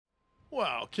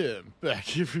Welcome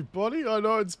back, everybody. I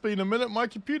know it's been a minute. My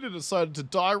computer decided to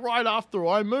die right after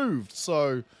I moved.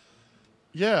 So,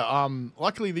 yeah,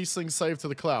 luckily these things saved to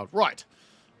the cloud. Right.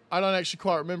 I don't actually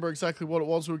quite remember exactly what it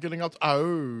was we were getting up to.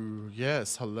 Oh,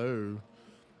 yes, hello.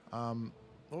 Oh,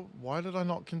 why did I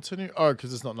not continue? Oh,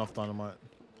 because there's not enough dynamite.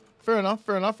 Fair enough,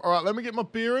 fair enough. All right, let me get my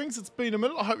bearings. It's been a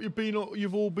minute. I hope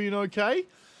you've all been okay.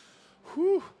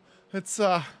 Whew. It's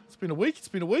been a week. It's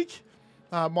been a week.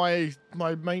 My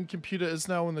main computer is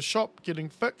now in the shop getting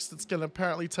fixed. It's going to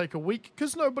apparently take a week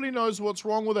because nobody knows what's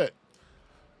wrong with it.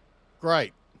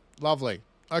 Great. Lovely.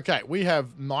 Okay, we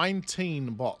have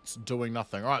 19 bots doing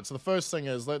nothing. All right, so the first thing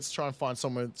is let's try and find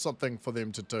something for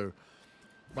them to do.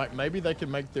 Like maybe they can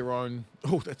make their own...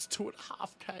 Oh, that's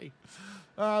 2.5K.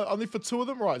 Only for 2 of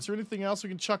them? Right, is there anything else we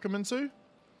can chuck them into?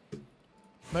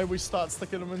 Maybe we start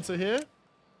sticking them into here.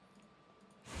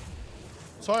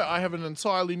 So I have an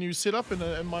entirely new setup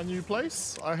in my new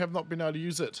place. I have not been able to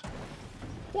use it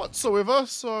whatsoever,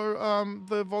 so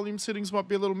the volume settings might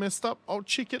be a little messed up. I'll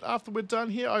check it after we're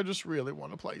done here. I just really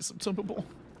want to play some Timberborn.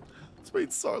 It's been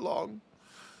so long.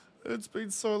 It's been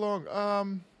so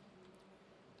long.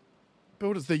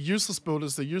 Builders, they're useless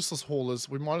builders, they're useless haulers.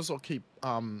 We might as well keep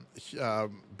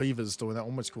beavers doing that.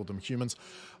 Almost called them humans.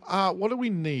 What do we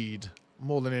need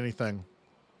more than anything?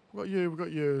 We've got you, we've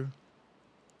got you.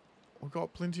 We've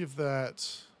got plenty of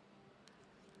that.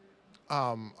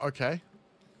 Okay.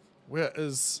 Where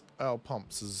is our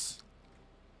pumps?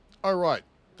 Oh, right.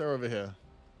 They're over here.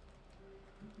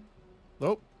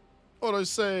 Nope.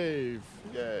 Autosave.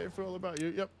 Yay, for all about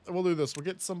you. Yep, we'll do this. We'll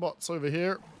get some bots over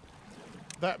here.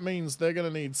 That means they're going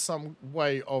to need some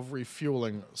way of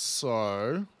refueling.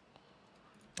 So,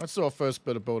 let's do our first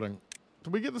bit of building.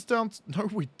 Did we get this down? No,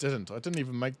 we didn't. I didn't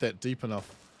even make that deep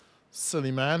enough.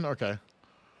 Silly man. Okay.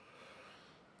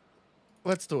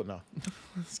 Let's do it now.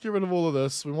 Let's get rid of all of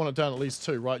this. We want it down at least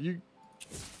 2, right?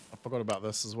 I forgot about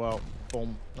this as well.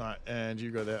 Boom. Alright, and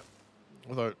you go there.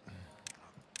 Although,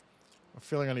 I'm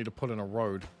feeling I need to put in a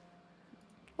road.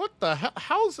 What the hell?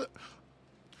 How's it?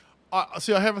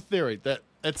 See, I have a theory that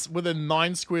it's within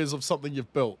 9 squares of something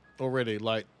you've built already.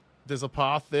 Like, there's a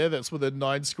path there that's within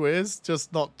 9 squares,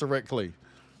 just not directly.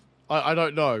 I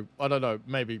don't know. I don't know.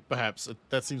 Maybe, perhaps.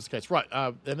 That seems the case. Right,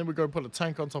 and then we go and put a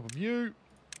tank on top of you.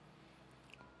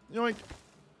 Yoink.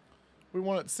 We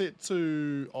want it set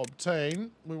to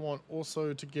obtain. We want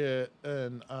also to get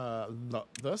in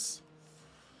this.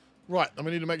 Right, and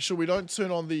we need to make sure we don't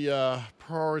turn on the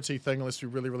priority thing unless we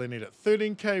really, really need it.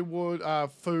 13k wood,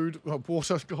 food,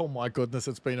 water. Oh my goodness,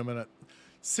 it's been a minute.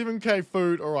 7k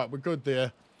food. All right, we're good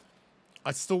there.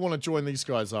 I still want to join these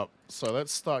guys up. So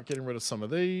let's start getting rid of some of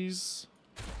these.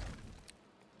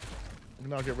 We can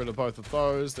now get rid of both of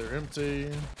those. They're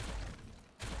empty.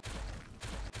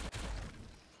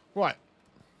 Right.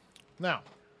 Now.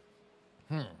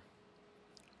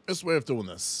 This way of doing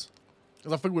this.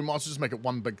 Because I think we might as well just make it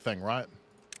one big thing, right?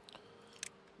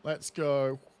 Let's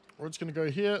go. We're just going to go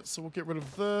here. So we'll get rid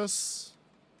of this.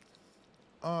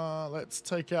 Let's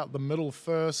take out the middle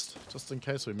first. Just in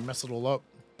case we mess it all up.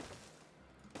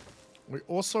 We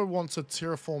also want to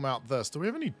terraform out this. Do we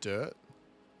have any dirt?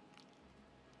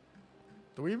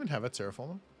 Do we even have a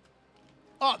terraformer?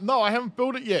 Oh, no, I haven't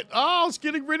built it yet. Oh, I was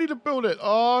getting ready to build it.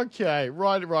 Okay,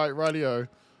 rightio.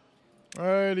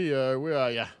 Rightio, where are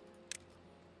ya?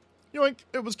 Yoink,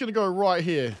 it was going to go right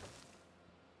here.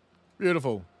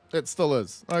 Beautiful. It still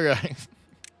is. Okay.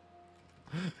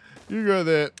 You go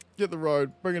there, get the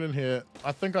road, bring it in here.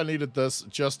 I think I needed this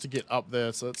just to get up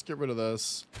there, so let's get rid of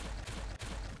this.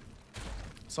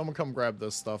 Someone come grab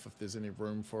this stuff if there's any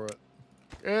room for it.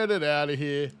 Get it out of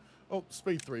here. Oh,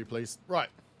 speed 3, please. Right.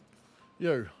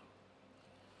 Yo.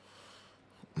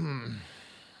 I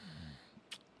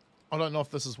don't know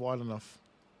if this is wide enough.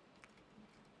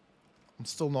 I'm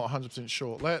still not 100%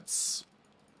 sure. Let's...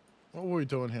 What were we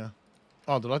doing here?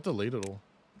 Oh, did I delete it all?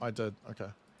 I did. Okay.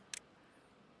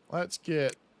 Let's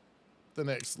get the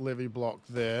next levee block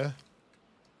there.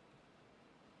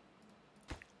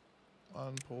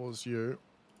 Unpause you.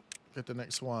 Get the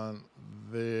next one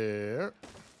there.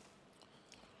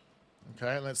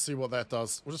 Okay, let's see what that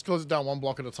does. We'll just close it down 1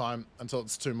 block at a time until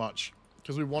it's too much.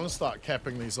 Because we want to start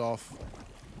capping these off.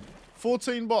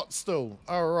 14 bots still.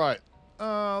 Alright.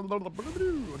 I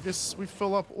guess we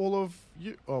fill up all of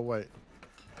you. Oh, wait.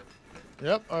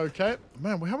 Yep, okay.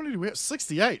 Man, how many do we have?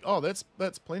 68. Oh, that's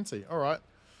plenty. Alright.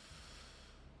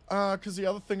 Because the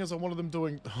other thing is I wanted them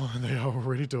doing... Oh, they are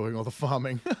already doing all the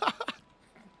farming.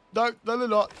 No, they're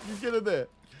not. You get in there.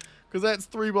 Because that's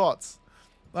 3 bots.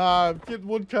 Get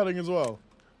wood cutting as well.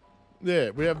 Yeah,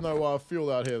 we have no fuel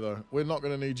out here though. We're not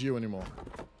going to need you anymore.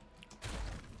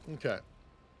 Okay.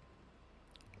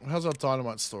 How's our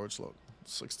dynamite storage look?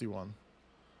 61.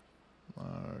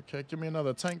 Okay, give me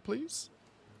another tank, please.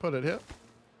 Put it here.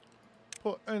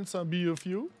 Put in some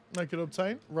biofuel. Make it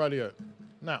obtain. Rightio.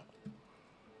 Now.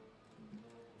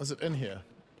 Is it in here?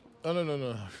 Oh,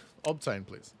 no. Obtain,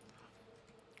 please.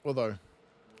 Although,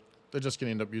 they're just going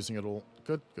to end up using it all.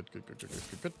 Good.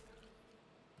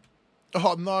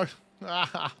 Oh, no.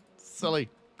 Ah, silly.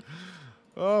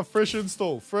 Oh, fresh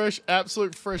install.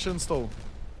 Absolute fresh install.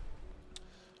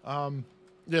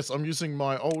 Yes, I'm using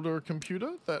my older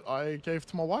computer that I gave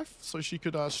to my wife so she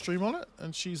could stream on it,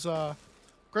 and she's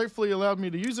gratefully allowed me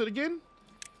to use it again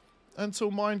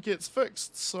until mine gets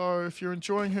fixed. So if you're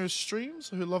enjoying her streams,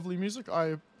 her lovely music,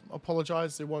 I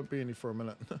apologize, there won't be any for a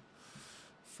minute.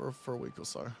 for a week or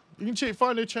so. You can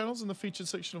find her channels in the featured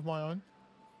section of my own.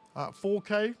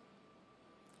 4K.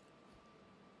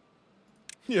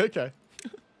 Yeah, okay.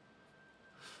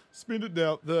 Spend it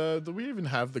now. Do we even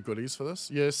have the goodies for this?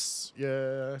 Yes.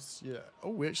 Yeah. Oh,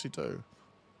 we actually do.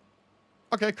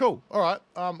 Okay, cool. All right.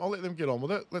 I'll let them get on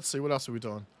with it. Let's see. What else are we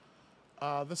doing?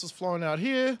 This is flowing out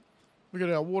here. We got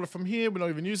our water from here. We're not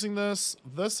even using this.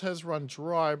 This has run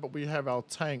dry, but we have our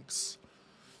tanks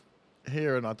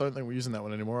here, and I don't think we're using that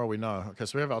one anymore. Oh, we know. Okay,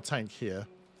 so we have our tank here.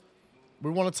 We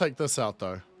want to take this out,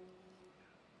 though.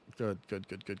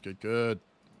 Good.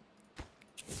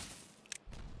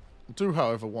 Do,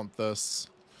 however, want this.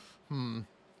 I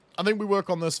think we work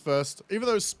on this first. Even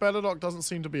though Spatterdock doesn't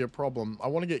seem to be a problem, I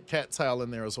want to get Cattail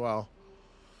in there as well.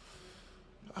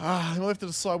 We'll have to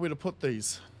decide where to put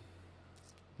these.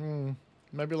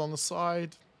 Maybe along the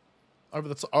side. Over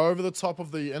the top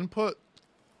of the input.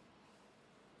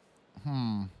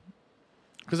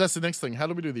 Because that's the next thing. How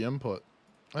do we do the input?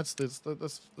 Let's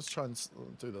try and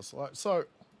do this. So,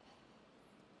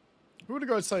 if we were to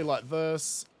go, say, like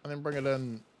this, and then bring it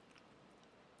in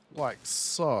like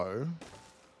so.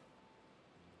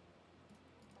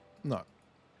 No.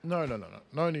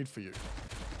 No need for you.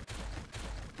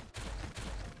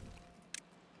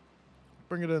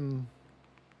 Bring it in.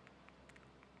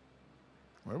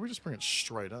 Why don't we just bring it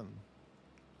straight in?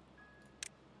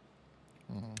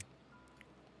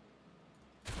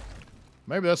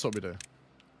 Maybe that's what we do. Why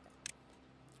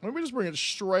don't we just bring it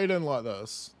straight in like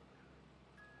this?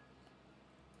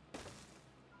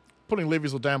 Putting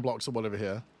levees or dam blocks or whatever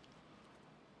here.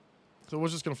 So we're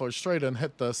just going to flow straight in,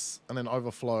 hit this, and then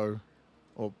overflow,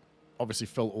 or obviously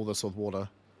fill all this with water.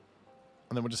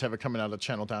 And then we'll just have it coming out of the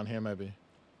channel down here, maybe.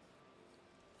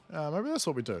 Maybe that's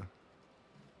what we do.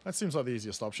 That seems like the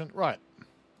easiest option. Right.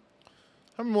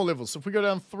 How many more levels? So if we go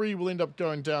down 3, we'll end up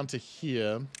going down to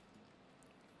here.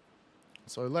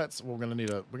 So we're going to need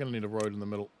a road in the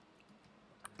middle.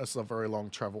 That's a very long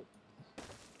travel.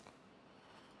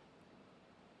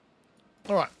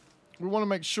 All right. We want to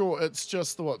make sure it's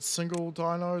just the single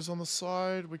dynos on the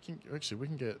side. We can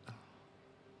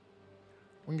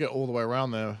get all the way around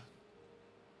there.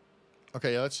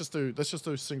 Okay, yeah, let's just do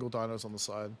single dynos on the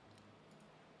side.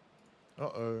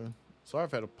 Sorry,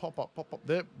 I've had a pop up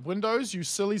there. Windows, you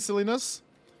silliness.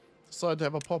 Decided to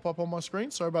have a pop up on my screen.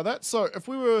 Sorry about that. So if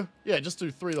we were, just do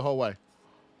 3 the whole way.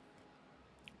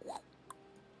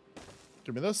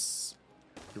 Give me this.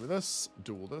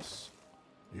 Do all this.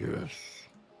 Yes.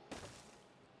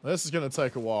 This is going to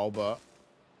take a while, but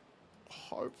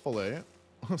hopefully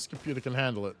this computer can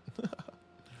handle it.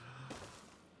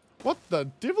 What the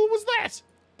devil was that?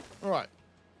 All right.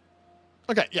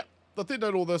 Okay, yeah. I think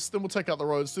all this. Then we'll take out the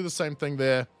roads, do the same thing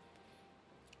there.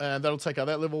 And that'll take out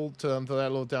that level to that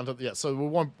level down to... Yeah, so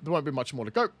there won't be much more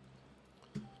to go.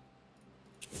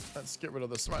 Let's get rid of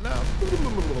this right now.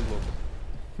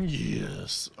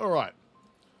 Yes. All right.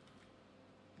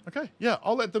 Okay, yeah,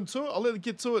 I'll let them to it. I'll let them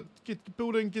get to it, get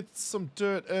building, get some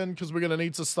dirt in, because we're going to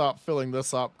need to start filling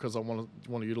this up, because I want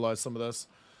to utilize some of this.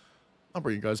 I'll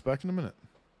bring you guys back in a minute.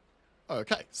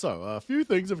 Okay, so a few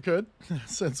things have occurred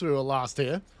since we were last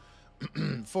here.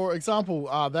 For example,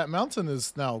 that mountain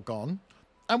is now gone,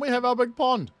 and we have our big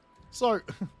pond. So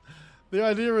the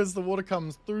idea is the water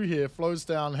comes through here, flows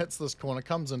down, hits this corner,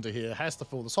 comes into here, has to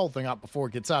fill this whole thing up before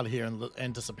it gets out of here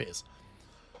and disappears.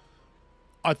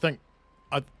 I think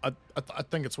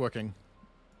it's working.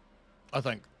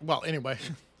 Well, anyway,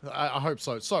 I hope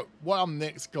so. So what our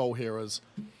next goal here is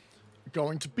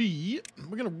going to be,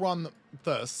 we're going to run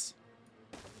this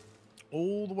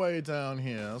all the way down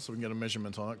here so we can get a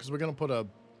measurement on it, because we're going to put a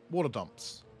water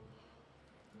dumps.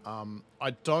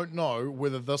 I don't know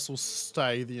whether this will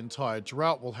stay the entire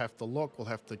drought. We'll have to look. We'll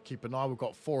have to keep an eye. We've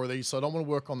got 4 of these, so I don't want to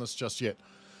work on this just yet,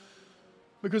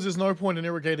 because there's no point in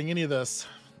irrigating any of this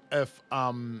if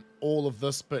all of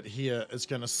this bit here is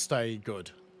going to stay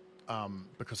good.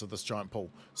 because of this giant pool.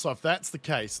 So if that's the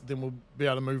case, then we'll be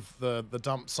able to move the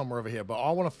dump somewhere over here. But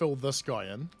I want to fill this guy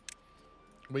in.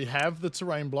 We have the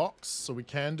terrain blocks, so we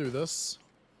can do this,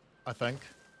 I think.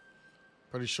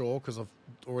 Pretty sure, because I've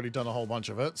already done a whole bunch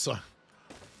of it. So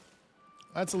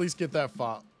let's at least get that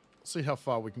far. See how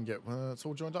far we can get. It's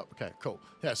all joined up. Okay, cool.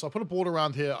 Yeah, so I put a board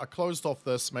around here. I closed off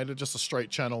this, made it just a straight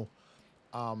channel.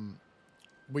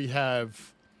 We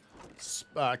have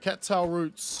cattail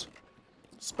roots,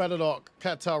 spadadock,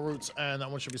 cattail roots, and that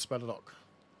one should be spadadock.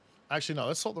 Actually, no,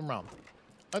 let's swap them around.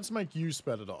 Let's make you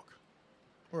spadadock.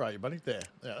 Where are you, buddy? There.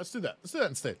 Yeah, let's do that. Let's do that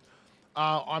instead.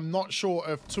 I'm not sure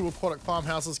if 2 aquatic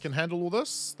farmhouses can handle all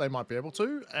this. They might be able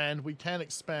to, and we can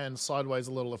expand sideways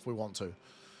a little if we want to.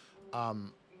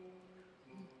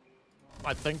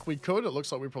 I think we could. It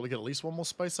looks like we probably get at least one more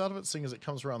space out of it, seeing as it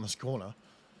comes around this corner.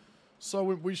 So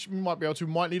we might be able to.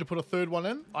 Might need to put a 3rd one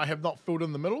in. I have not filled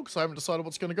in the middle because I haven't decided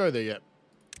what's going to go there yet.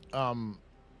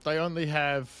 They only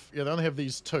have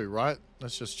these 2, right?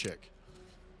 Let's just check.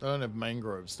 They don't have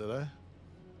mangroves, do they?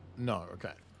 No.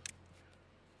 Okay.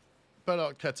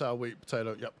 Cattail, wheat,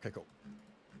 potato. Yep. Okay. Cool.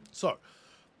 So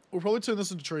we'll probably turn this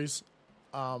into trees,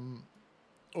 or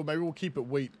maybe we'll keep it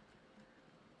wheat.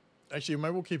 Actually,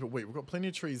 maybe we'll keep it wheat. We've got plenty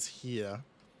of trees here.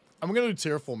 And we're going to do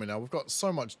terraforming now. We've got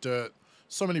so much dirt,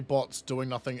 so many bots doing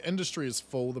nothing. Industry is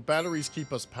full. The batteries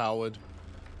keep us powered.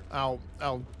 Our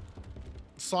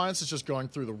science is just going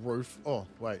through the roof. Oh,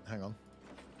 wait, hang on.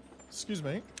 Excuse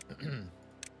me.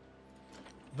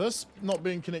 This not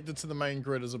being connected to the main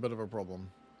grid is a bit of a problem.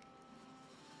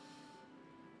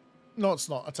 No, it's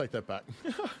not. I take that back.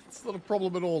 It's not a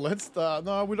problem at all. Let's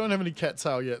no, we don't have any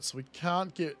cattail yet, so we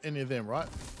can't get any of them, right?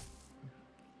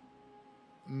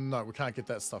 No, we can't get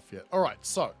that stuff yet. All right,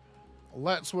 so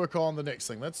let's work on the next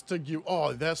thing. Let's dig you.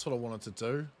 Oh, that's what I wanted to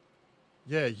do.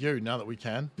 Yeah, you, now that we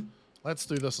can. Let's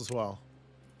do this as well.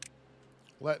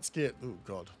 Let's get... Oh,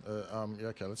 God. Yeah,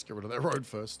 okay, let's get rid of that road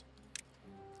first.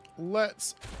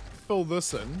 Let's fill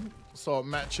this in so it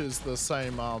matches the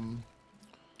same...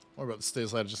 What about the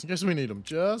stairs later, just in case we need them.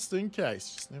 Just in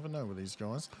case. Just never know with these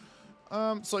guys.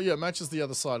 So, yeah, it matches the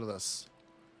other side of this.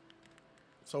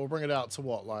 So we'll bring it out to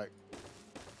what, like...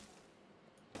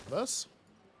 This?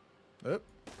 Yep.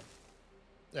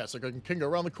 Yeah, so I can go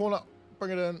around the corner,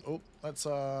 bring it in. Oh, that's,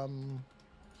 I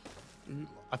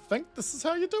think this is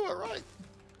how you do it, right?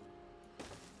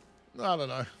 I don't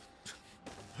know.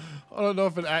 I don't know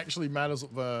if it actually matters.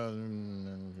 Go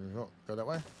that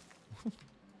way.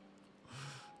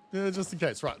 Yeah, just in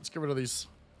case. Right, let's get rid of these.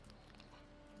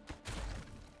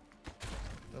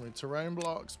 Let me terrain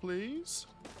blocks, please.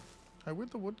 Hey,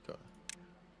 where'd the wood go?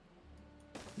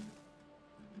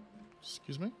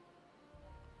 Excuse me?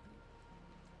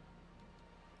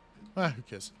 Ah, who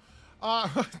cares?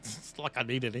 It's like I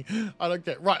need any. I don't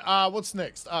care. Right, what's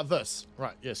next? This.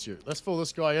 Right, yes, you. Let's fill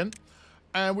this guy in.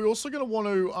 And we're also going to want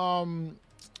to,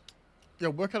 yeah,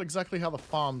 work out exactly how the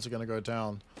farms are going to go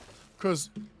down. Because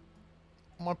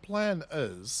my plan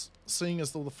is, seeing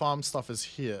as all the farm stuff is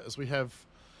here, is we have...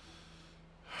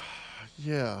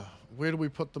 Yeah, where do we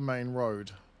put the main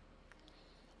road?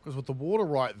 Because with the water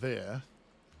right there...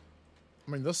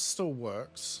 I mean, this still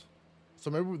works. So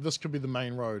maybe this could be the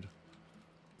main road.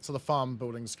 So the farm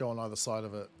buildings go on either side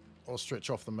of it. Or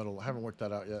stretch off the middle. I haven't worked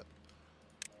that out yet.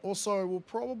 Also, we'll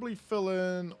probably fill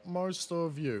in most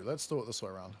of you. Let's do it this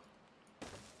way around.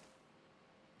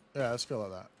 Yeah, let's go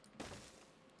like that.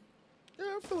 Yeah,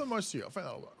 I'll fill in most of you. I think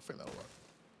that'll work.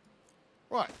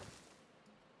 Right.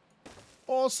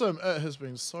 Awesome. It has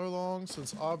been so long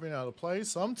since I've been able to play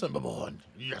some Timberborn.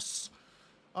 Yes.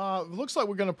 It looks like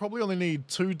we're going to probably only need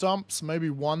 2 dumps, maybe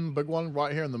 1 big one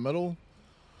right here in the middle.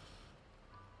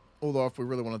 Although if we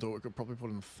really want to do it, we could probably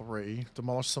put in 3.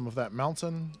 Demolish some of that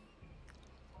mountain.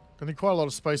 Gonna need quite a lot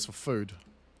of space for food.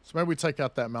 So maybe we take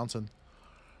out that mountain.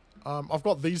 I've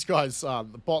got these guys,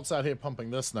 the bots out here pumping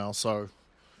this now, so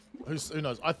who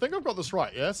knows? I think I've got this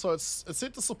right, yeah? So it's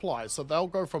set to supply, so they'll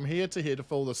go from here to here to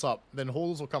fill this up. Then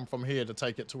haulers will come from here to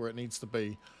take it to where it needs to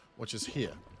be, which is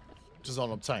here, which is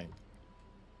on obtain.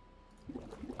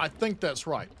 I think that's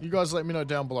right. You guys let me know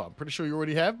down below. I'm pretty sure you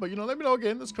already have, but, you know, let me know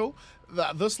again. That's cool.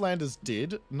 This land is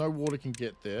dead. No water can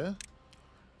get there.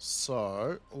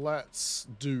 So, let's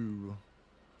do...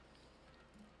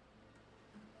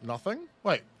 Nothing?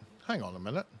 Wait, hang on a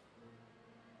minute.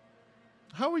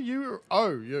 How are you?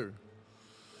 Oh, you.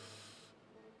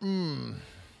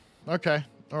 Okay,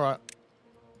 alright.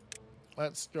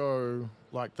 Let's go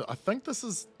like that. I think this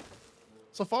is...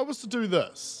 So if I was to do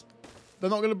this... They're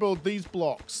not going to build these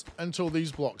blocks until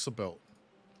these blocks are built.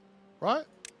 Right?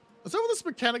 Is that what this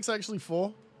mechanic's actually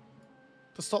for?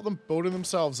 To stop them building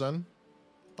themselves in?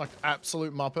 Like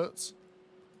absolute muppets.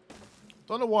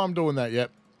 Don't know why I'm doing that yet,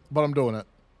 but I'm doing it.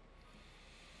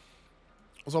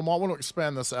 So I might want to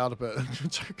expand this out a bit.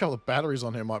 Check a couple of batteries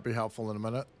on here might be helpful in a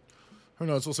minute. Who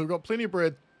knows? Also, we've got plenty of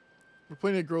bread,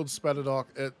 plenty of grilled spatterdock,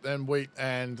 and wheat,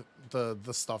 and the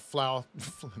stuff, flour,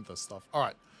 the stuff. All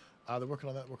right, they're working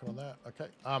on that. Okay.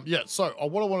 Yeah. So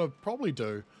what I want to probably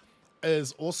do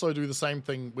is also do the same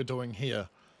thing we're doing here.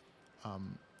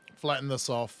 Flatten this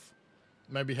off.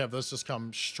 Maybe have this just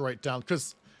come straight down,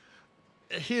 because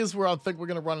here's where I think we're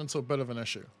going to run into a bit of an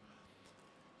issue.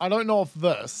 I don't know if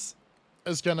this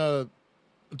is going to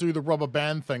do the rubber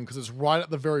band thing, because it's right at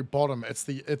the very bottom.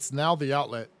 It's now the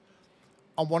outlet.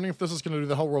 I'm wondering if this is going to do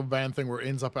the whole rubber band thing where it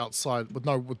ends up outside with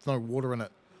no water in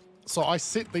it. So I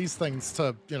set these things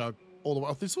to, you know, all the way.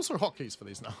 Oh, there's also hotkeys for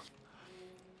these now.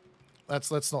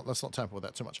 Let's not tamper with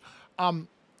that too much. So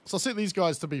I set these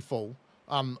guys to be full.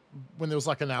 When there was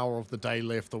like an hour of the day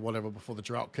left or whatever before the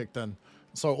drought kicked in.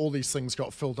 So all these things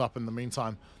got filled up in the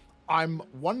meantime. I'm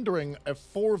wondering if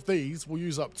 4 of these will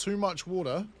use up too much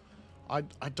water. I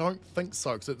don't think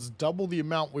so, because it's double the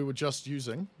amount we were just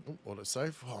using. Oh,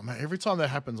 auto-save. Oh man, every time that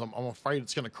happens, I'm afraid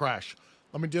it's going to crash.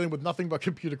 I've been dealing with nothing but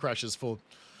computer crashes for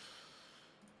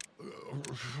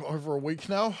over a week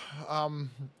now.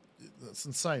 That's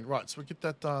insane. Right, so we get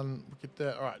that done. We get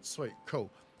that. All right, sweet,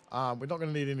 cool. We're not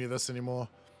going to need any of this anymore.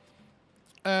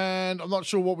 And I'm not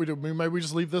sure what we do. Maybe we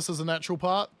just leave this as a natural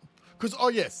part. Because, oh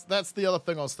yes, that's the other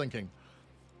thing I was thinking.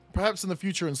 Perhaps in the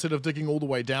future, instead of digging all the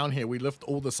way down here, we lift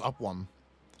all this up one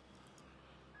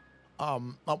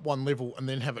level and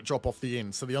then have it drop off the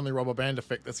end. So the only rubber band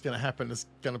effect that's going to happen is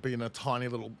going to be in a tiny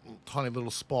little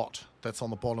spot that's on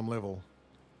the bottom level.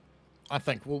 I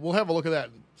think we'll have a look at that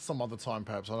some other time,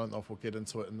 perhaps. I don't know if we'll get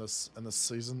into it in this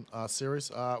season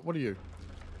series. What are you?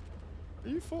 Are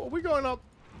you for? Are we going up?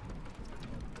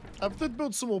 I did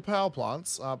build some more power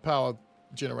plants, power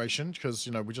generation, because,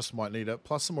 you know, we just might need it,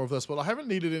 plus some more of this, but I haven't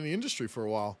needed any industry for a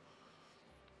while.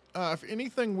 If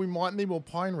anything, we might need more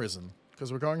pine resin,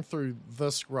 because we're going through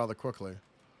this rather quickly.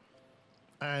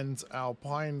 And our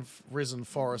pine resin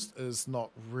forest is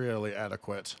not really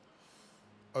adequate.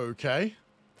 Okay.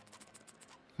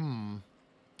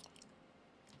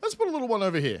 Let's put a little one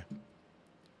over here.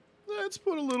 Let's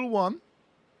put a little one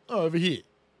over here.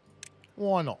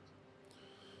 Why not?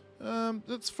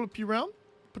 Let's flip you around.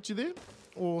 Put you there.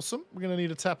 Awesome. We're going to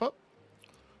need a tap up.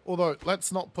 Although,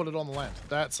 let's not put it on the land.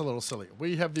 That's a little silly.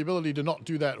 We have the ability to not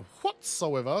do that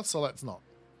whatsoever, so let's not.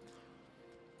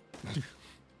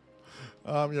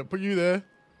 Yeah, put you there.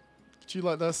 Put you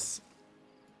like this.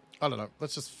 I don't know.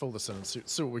 Let's just fill this in and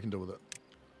see what we can do with it.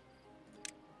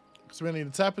 Because we need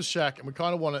a tapper's shack, and we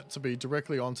kind of want it to be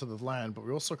directly onto the land, but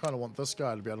we also kind of want this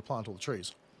guy to be able to plant all the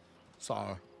trees.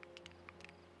 So,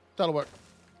 that'll work.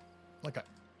 Okay.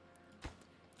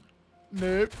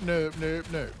 Nope.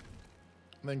 And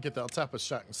then get that tapper's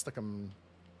shack and stick them,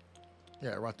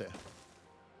 yeah, right there.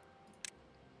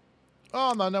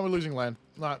 Oh, no, now we're losing land.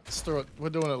 No, screw it. We're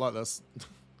doing it like this.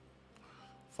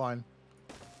 Fine.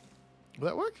 Will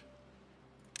that work?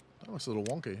 That looks a little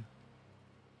wonky.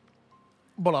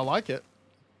 But I like it.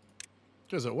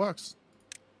 Because it works.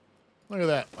 Look at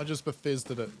that. I just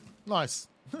Bethesda'd it. Nice.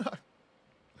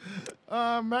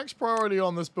 Max priority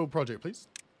on this build project, please.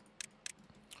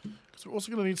 Because we're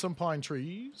also going to need some pine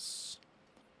trees.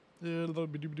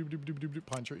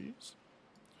 Pine trees.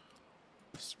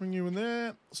 Spring you in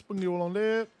there. Spring you along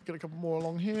there. Get a couple more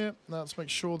along here. Now let's make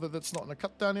sure that that's not in a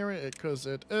cut down area, because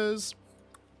it is.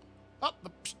 Oh,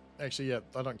 actually, yeah,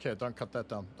 I don't care. Don't cut that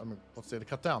down. I mean, what's there to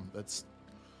cut down? That's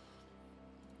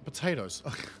potatoes.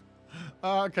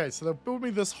 Okay, so they'll build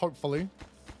me this, hopefully.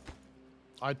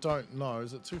 I don't know.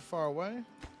 Is it too far away?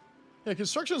 Yeah,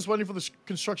 construction is waiting for the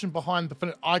construction behind the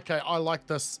finish. Okay, I like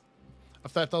this.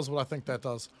 If that does what I think that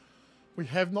does. We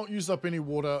have not used up any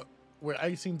water. We're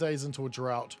 18 days into a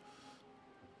drought.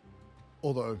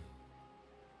 Although,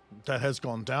 that has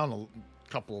gone down a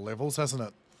couple of levels, hasn't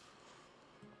it?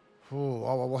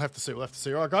 Oh, we'll have to see. We'll have to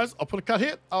see. All right, guys, I'll put a cut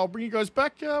here. I'll bring you guys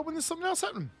back when there's something else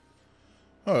happening.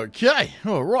 Okay,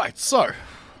 all right, so.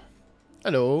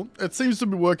 Hello. It seems to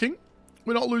be working.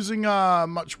 We're not losing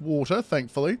much water,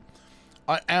 thankfully.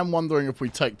 I am wondering if we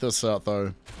take this out,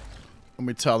 though, and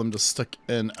we tell them to stick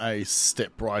in a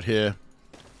step right here.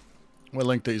 We'll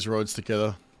link these roads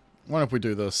together. What if we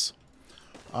do this?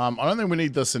 I don't think we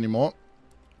need this anymore.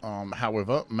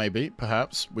 However, maybe,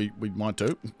 perhaps, we might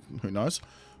do. Who knows?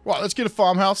 Right, let's get a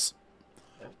farmhouse.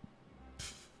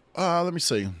 Let me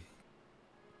see.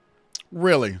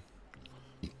 Really?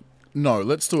 No,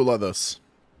 let's do it like this.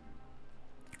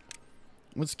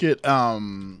 Let's get, I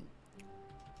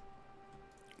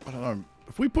don't know.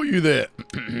 if we put you there,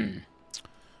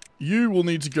 you will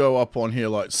need to go up on here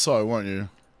like so, won't you?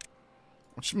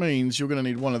 Which means you're going to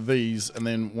need one of these and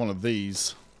then one of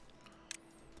these.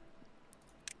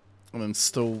 And then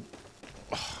still...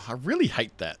 Oh, I really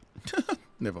hate that.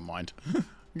 Never mind. I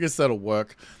guess that'll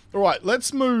work. Alright,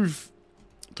 let's move...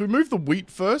 Do we move the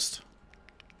wheat first?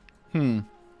 What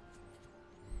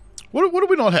do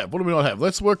we not have? What do we not have?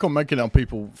 Let's work on making our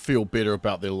people feel better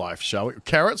about their life, shall we?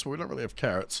 Carrots? Well, we don't really have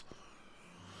carrots.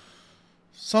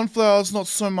 Sunflowers, not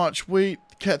so much. Wheat,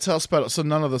 cattail, spat. So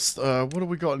none of this. What have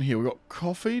we got in here? We got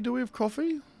coffee. Do we have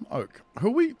coffee? Oak. Who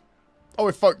are we? Oh,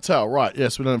 we're Folktail. Right.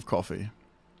 Yes, we don't have coffee.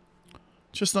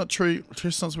 Chestnut tree.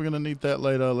 Chestnuts, we're going to need that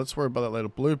later. Let's worry about that later.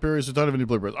 Blueberries. We don't have any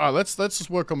blueberries. Alright, let's just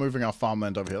work on moving our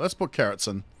farmland over here. Let's put carrots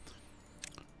in.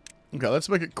 Okay, let's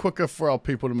make it quicker for our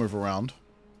people to move around.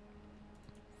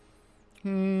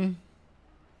 So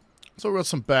we've got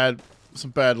some bad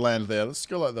land there. Let's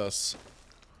go like this.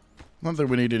 I don't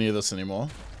think we need any of this anymore.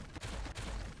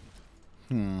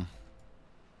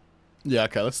 Yeah,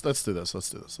 okay, let's do this. Let's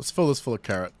do this. Let's fill this full of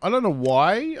carrot. I don't know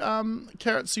why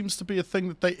carrot seems to be a thing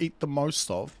that they eat the most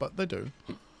of, but they do.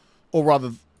 Or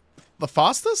rather, the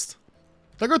fastest?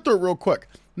 They go through it real quick.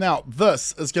 Now,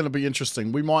 this is going to be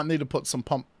interesting. We might need to put some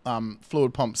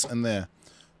fluid pumps in there.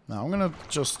 Now, I'm going to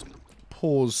just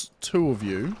pause 2 of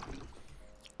you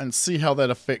and see how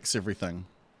that affects everything.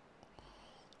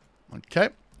 Okay,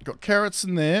 got carrots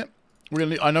in there. We're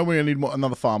gonna need, I know we're going to need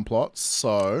another farm plot,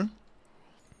 so...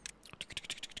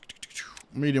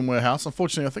 Medium warehouse.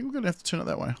 Unfortunately, I think we're going to have to turn it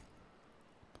that way.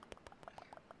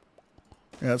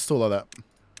 Yeah, it's still like that.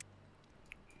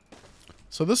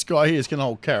 So this guy here is going to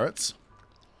hold carrots.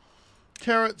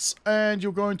 Carrots, and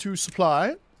you're going to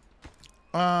supply.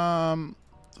 We're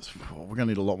going to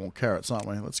need a lot more carrots, aren't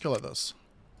we? Let's go like this.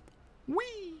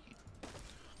 Whee!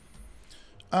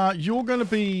 You're going to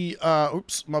be...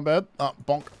 oops, my bad.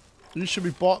 Bonk. You should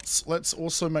be bots. Let's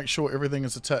also make sure everything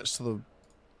is attached to the...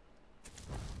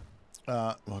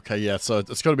 okay, yeah, so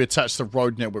it's got to be attached to the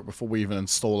road network before we even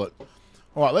install it.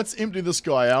 Alright, let's empty this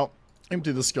guy out.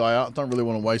 Empty this guy out. Don't really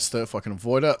want to waste it if I can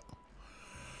avoid it.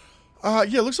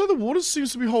 Yeah, looks like the water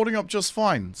seems to be holding up just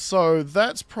fine. So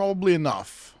that's probably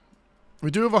enough. We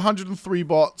do have 103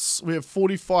 bots. We have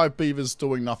 45 beavers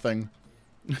doing nothing.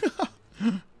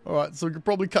 Alright, so we could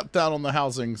probably cut down on the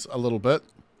housings a little bit.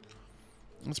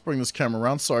 Let's bring this camera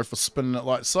around. Sorry for spinning it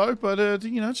like so, but,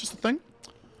 you know, it's just a thing.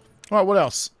 Alright, what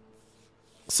else?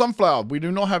 Sunflower. We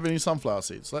do not have any sunflower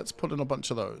seeds. Let's put in a bunch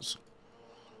of those.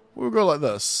 We'll go like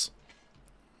this.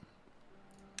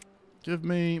 Give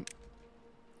me...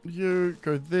 You.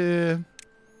 Go there.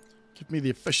 Give me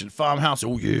the efficient farmhouse.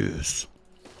 Oh, yes.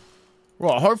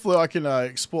 Right, hopefully I can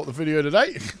export the video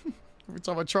today. Every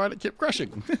time I tried it, kept crashing.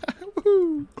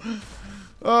 Woohoo!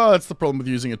 Oh, that's the problem with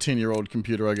using a 10-year-old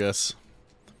computer, I guess.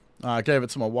 I gave it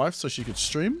to my wife so she could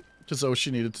stream. Because all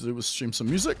she needed to do was stream some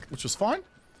music, which was fine.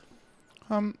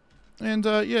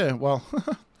 Yeah, well,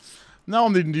 now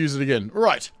I'm needing to use it again.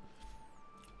 Right.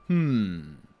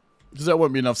 Because that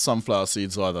won't be enough sunflower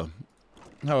seeds either.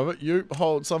 However, you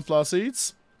hold sunflower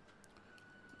seeds.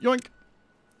 Yoink.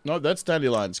 No, that's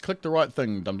dandelions. Click the right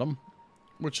thing, dum-dum.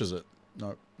 Which is it?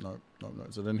 No.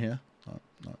 Is it in here? No.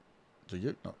 Is it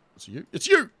you? No, it's you. It's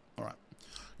you! Alright.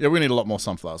 Yeah, we need a lot more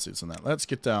sunflower seeds than that. Let's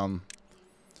get down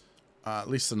at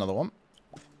least another one.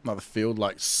 Another field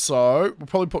like so. We'll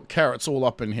probably put carrots all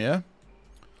up in here.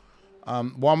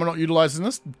 Why am I not utilizing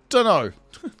this? Dunno.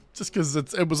 Just because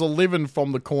it was 11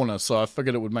 from the corner, so I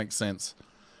figured it would make sense.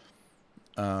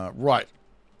 Right.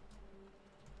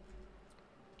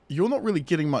 You're not really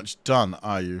getting much done,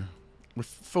 are you? We've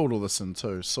filled all this in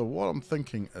too. So what I'm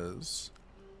thinking is...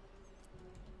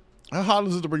 How hard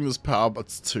is it to bring this power? But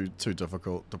it's too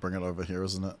difficult to bring it over here,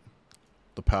 isn't it?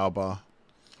 The power bar.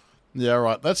 Yeah,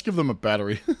 right. Let's give them a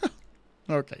battery.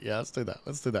 Okay, yeah, let's do that.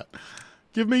 Let's do that.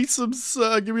 Give me some...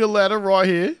 give me a ladder right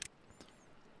here.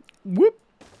 Whoop.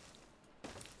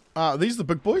 Are these the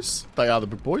big boys? They are the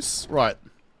big boys. Right.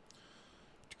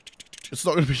 It's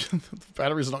not going to be... the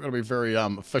battery's not going to be very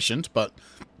efficient, but...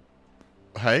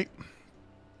 Hey.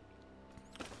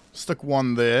 Stick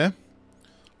one there.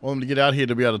 I want them to get out here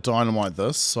to be able to dynamite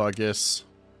this, so I guess...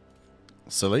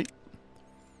 Silly.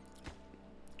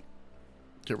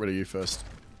 Get rid of you first.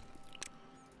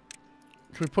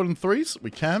 Can we put in 3s?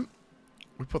 We can.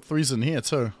 We put 3s in here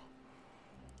too.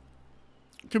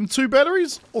 Give them 2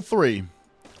 batteries or 3?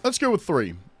 Let's go with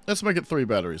 3. Let's make it 3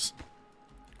 batteries.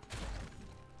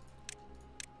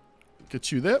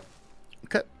 Get you there.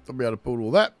 Okay, I'll be able to build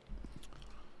all that.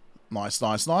 Nice.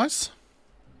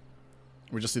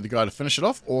 We just need the guy to finish it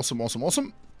off.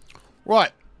 Awesome.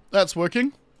 Right, that's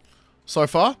working so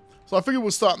far. So I figured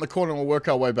we'll start in the corner and we'll work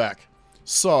our way back.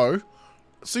 So,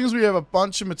 seeing as we have a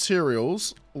bunch of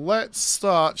materials, let's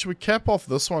start. Should we cap off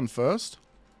this one first?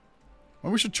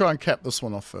 Well, we should try and cap this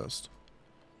one off first.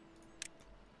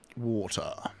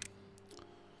 Water.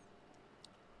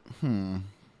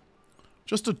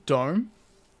 Just a dome?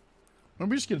 Why don't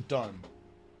we just get a dome?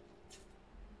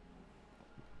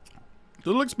 A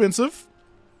little expensive,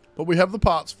 but we have the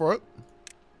parts for it.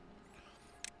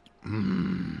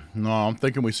 No, I'm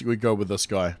thinking we go with this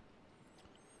guy.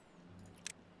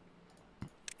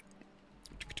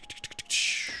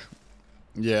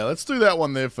 Yeah, let's do that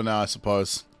one there for now, I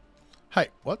suppose. Hey,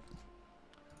 what?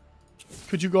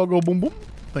 Could you go boom boom?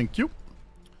 Thank you.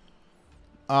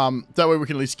 That way we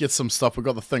can at least get some stuff. We've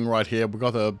got the thing right here. We've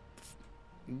got the...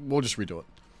 We'll just redo it.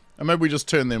 And maybe we just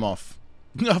turn them off.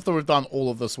 After we've done all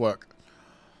of this work.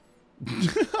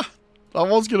 I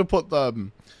was going to put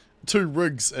 2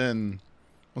 rigs in...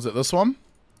 Was it this one?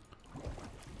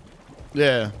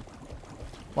 Yeah.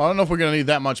 Well, I don't know if we're going to need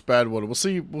that much bad water. We'll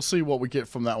see what we get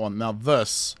from that one. Now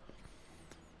this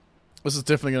is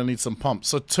definitely going to need some pumps.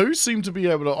 So 2 seem to be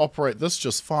able to operate this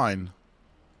just fine.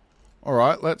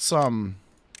 Alright, let's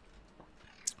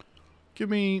give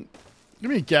me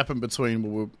a gap in between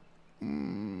where we'll...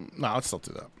 nah, let's not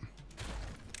do that.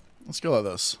 Let's go like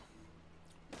this.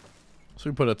 So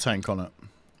we put a tank on it.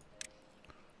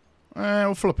 And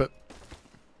we'll flip it.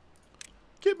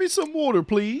 Get me some water,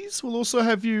 please. We'll also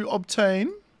have you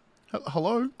obtain...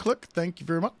 Hello, click. Thank you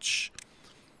very much.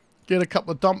 Get a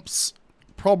couple of dumps.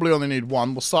 Probably only need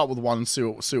 1. We'll start with 1 and see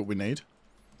what we need.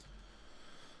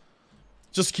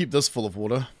 Just keep this full of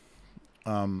water.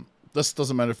 This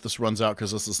doesn't matter if this runs out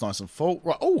because this is nice and full.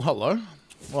 Right. Oh, hello.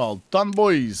 Well done,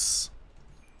 boys.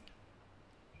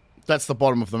 That's the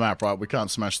bottom of the map, right? We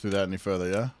can't smash through that any further,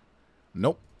 yeah?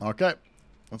 Nope. Okay.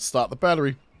 Let's start the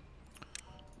battery.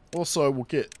 Also, we'll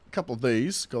get a couple of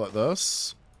these. Go like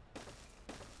this.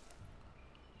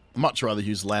 Much rather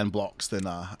use land blocks than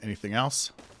anything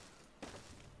else.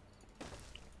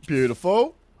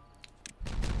 Beautiful.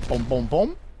 Boom, boom,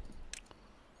 boom.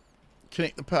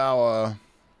 Connect the power.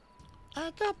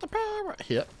 I got the power right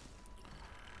here.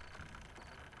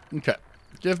 Okay.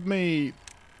 Give me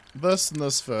this and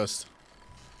this first.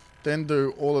 Then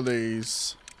do all of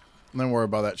these. And then worry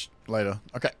about that later.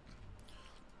 Okay.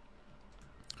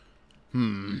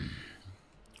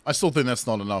 I still think that's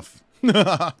not enough.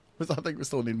 I think we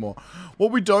still need more.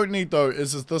 What we don't need, though,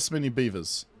 is this many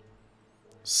beavers.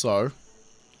 So...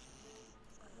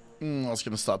 I was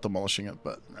going to start demolishing it,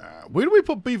 but... where do we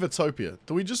put Beavertopia?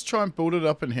 Do we just try and build it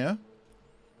up in here?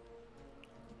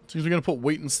 Seems we're going to put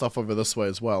wheat and stuff over this way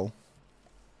as well.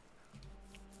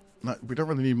 No, we don't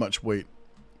really need much wheat.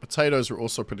 Potatoes are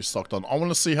also pretty stocked on. I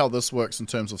want to see how this works in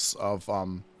terms of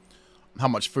how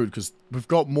much food, because we've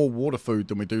got more water food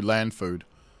than we do land food.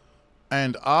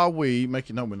 And are we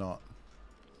making... No, we're not.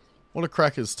 What do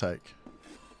crackers take?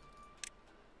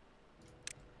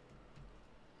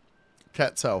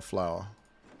 Cattail flour.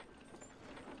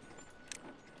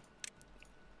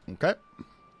 Okay.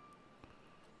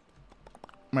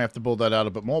 May have to build that out a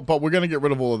bit more, but we're going to get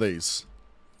rid of all of these.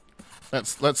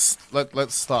 Let's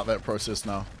start that process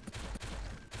now.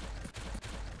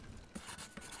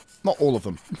 Not all of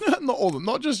them. Not all of them.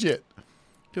 Not just yet.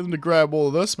 Get them to grab all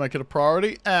of this, make it a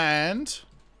priority, and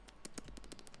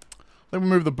then we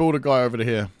move the builder guy over to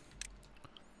here.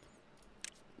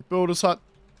 Builder's hut.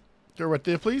 Go right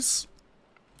there, please.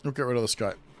 We'll get rid of this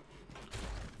guy.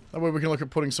 That way we can look at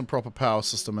putting some proper power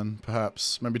system in,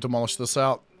 perhaps. Maybe demolish this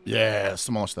out. Yeah, let's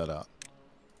demolish that out.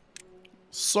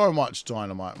 So much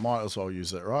dynamite. Might as well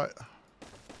use it, right?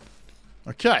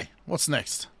 Okay, what's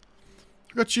next?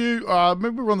 Got you.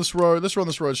 Maybe we're on this road. Let's run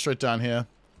this road straight down here.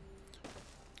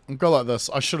 And go like this.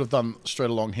 I should have done straight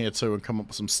along here too and come up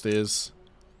with some stairs.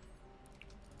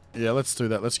 Yeah, let's do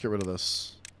that. Let's get rid of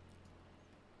this.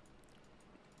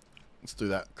 Let's do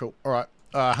that. Cool. Alright.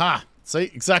 Aha!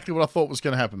 See? Exactly what I thought was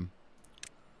going to happen.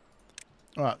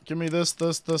 Alright, give me this.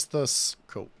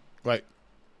 Cool. Great.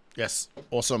 Yes.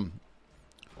 Awesome.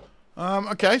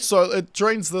 Okay, so it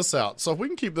drains this out. So if we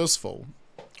can keep this full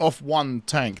off 1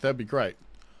 tank, that'd be great.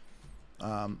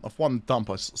 Off 1 dump,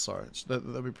 sorry.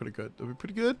 That'd be pretty good. That'd be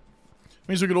pretty good.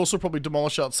 Means we could also probably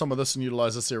demolish out some of this and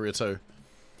utilize this area too.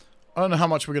 I don't know how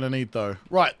much we're going to need though.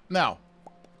 Right, now.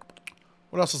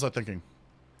 What else was I thinking?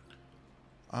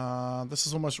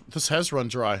 This has run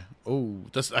dry. Ooh,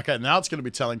 okay, now it's going to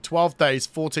be telling 12 days,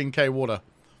 14k water.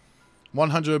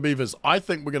 100 beavers. I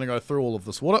think we're going to go through all of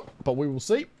this water, but we will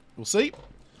see. We'll see.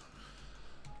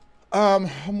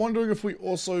 I'm wondering if we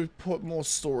also put more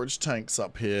storage tanks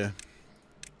up here.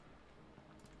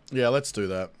 Yeah, let's do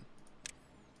that.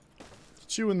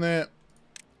 Two in there.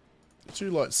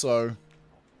 Two like so.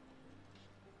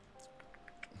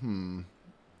 Well,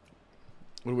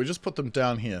 we just put them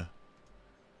down here.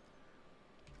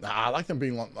 I like them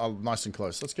being nice and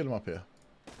close. Let's get them up here.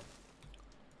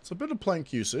 It's a bit of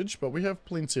plank usage, but we have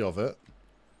plenty of it.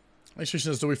 Next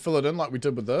question is, do we fill it in like we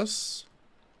did with this?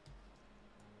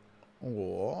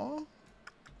 Or...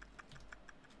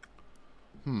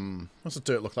 what's the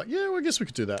dirt look like? Yeah, well, I guess we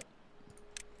could do that.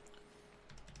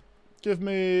 Give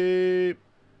me...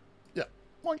 yeah,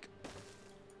 boink.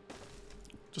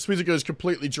 Just means it goes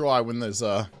completely dry when there's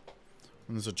a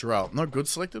drought. No good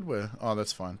selected? Where? Oh,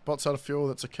 that's fine. Bots out of fuel,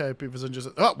 that's okay. Beavers injured.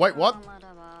 Oh, wait, what?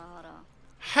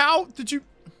 How did you...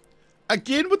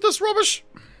 again with this rubbish?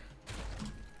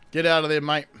 Get out of there,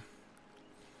 mate.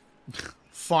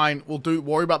 Fine, we'll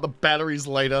worry about the batteries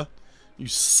later. You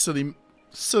silly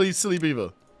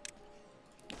beaver.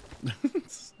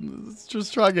 Let's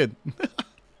just try again.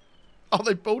 Oh,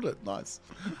 they built it. Nice.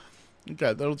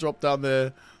 Okay, that'll drop down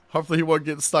there. Hopefully he won't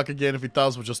get stuck again. If he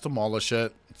does, we'll just demolish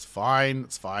it. It's fine.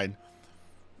 It's fine.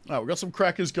 Alright, we've got some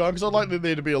crackers going, because I'd like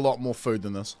there to be a lot more food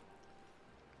than this.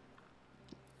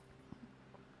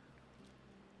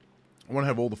 I want to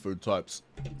have all the food types.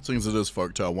 Seeing as it is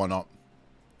Folktail, why not?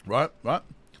 Right? Right?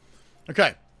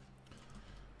 Okay.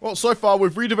 Well, so far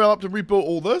we've redeveloped and rebuilt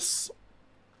all this.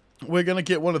 We're going to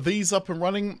get one of these up and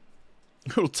running.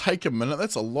 It'll take a minute.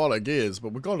 That's a lot of gears,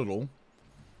 but we got it all.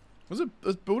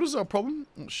 Is builders our problem?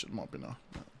 Oh shit, it might be now.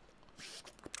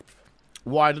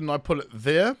 Why didn't I put it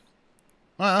there?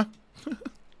 What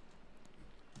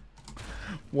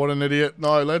an idiot.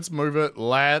 No, let's move it.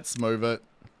 Let's move it.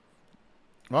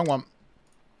 Wrong one.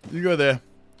 You go there.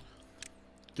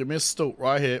 Give me a stilt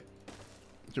right here.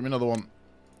 Give me another one.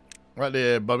 Right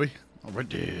there, Bubby. Oh, right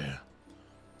there.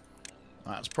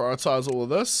 Alright, let's prioritize all of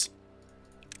this.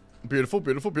 Beautiful,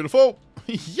 beautiful, beautiful.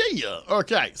 Yeah.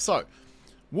 Okay, so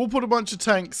we'll put a bunch of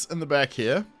tanks in the back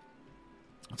here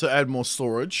to add more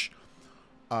storage.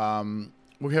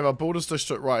 We have our builders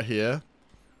district right here.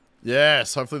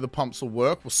 Yes, hopefully the pumps will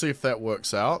work. We'll see if that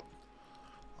works out.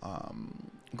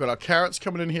 We've got our carrots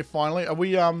coming in here finally. Are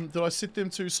we, did I set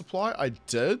them to supply? I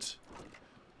did.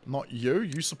 Not you.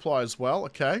 You supply as well.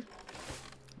 Okay.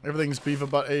 Everything's beaver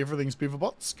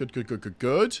bots. Good, good, good, good,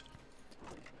 good.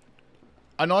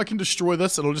 I know I can destroy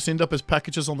this. It'll just end up as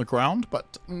packages on the ground,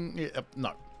 but yeah,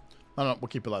 no. No, we'll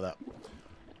keep it like that.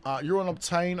 You're on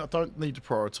obtain. I don't need to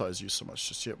prioritize you so much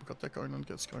just yet. We've got that going on.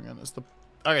 Gets going on. Is the...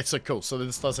 okay, so cool. So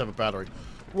this does have a battery.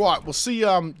 Right, we'll see.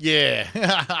 Yeah.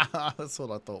 That's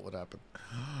what I thought would happen.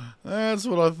 That's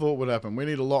what I thought would happen. We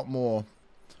need a lot more.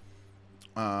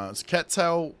 Is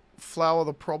cattail flour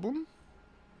the problem?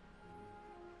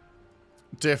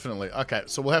 Definitely. Okay,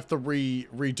 so we'll have to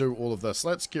redo all of this.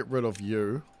 Let's get rid of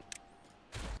you.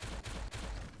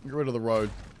 Get rid of the road.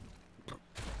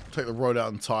 Take the road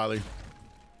out entirely.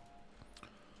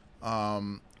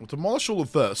 We'll demolish all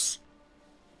of this.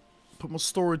 Put more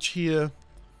storage here.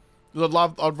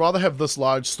 I'd rather have this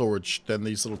large storage than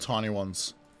these little tiny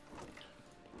ones.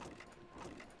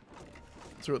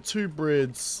 So we've got 2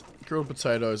 breads, grilled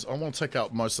potatoes. I want to take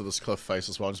out most of this cliff face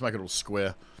as well. Just make it all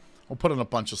square. We'll put in a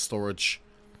bunch of storage.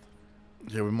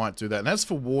 Yeah, we might do that. And as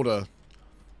for water,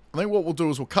 I think what we'll do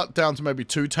is we'll cut down to maybe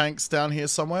 2 tanks down here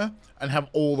somewhere and have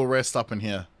all the rest up in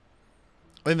here.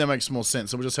 I think that makes more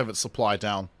sense. So we'll just have it supply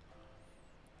down.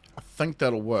 I think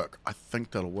that'll work. I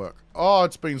think that'll work. Oh,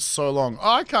 it's been so long.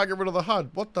 Oh, I can't get rid of the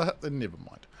HUD. What the heck? Never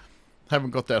mind.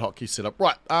 Haven't got that hotkey set up.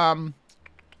 Right.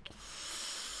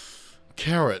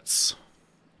 Carrots.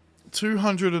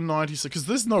 296. Because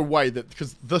there's no way that...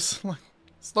 because this... like,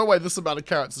 there's no way this amount of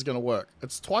carrots is going to work.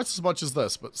 It's twice as much as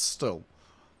this, but still.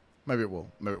 Maybe it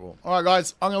will. Maybe it will. Alright,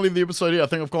 guys. I'm going to leave the episode here. I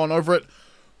think I've gone over it.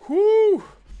 Whoo!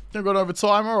 I've gone over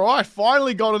time. Alright,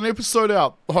 finally got an episode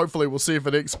out. Hopefully, we'll see if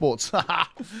it exports.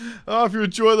 If you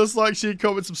enjoy this, like, share,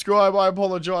 comment, subscribe. I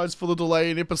apologize for the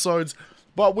delay in episodes.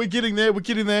 But we're getting there. We're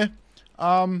getting there.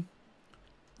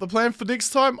 The plan for next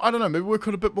time? I don't know. Maybe work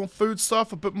on a bit more food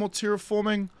stuff. A bit more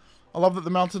terraforming. I love that the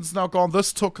mountain's now gone.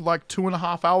 This took like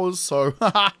 2.5 hours, so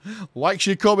like,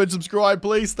 share, comment, subscribe,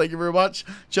 please. Thank you very much.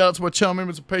 Shout out to my channel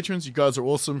members and patrons. You guys are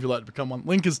awesome. If you'd like to become one,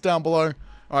 link is down below.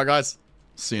 Alright, guys.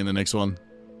 See you in the next one.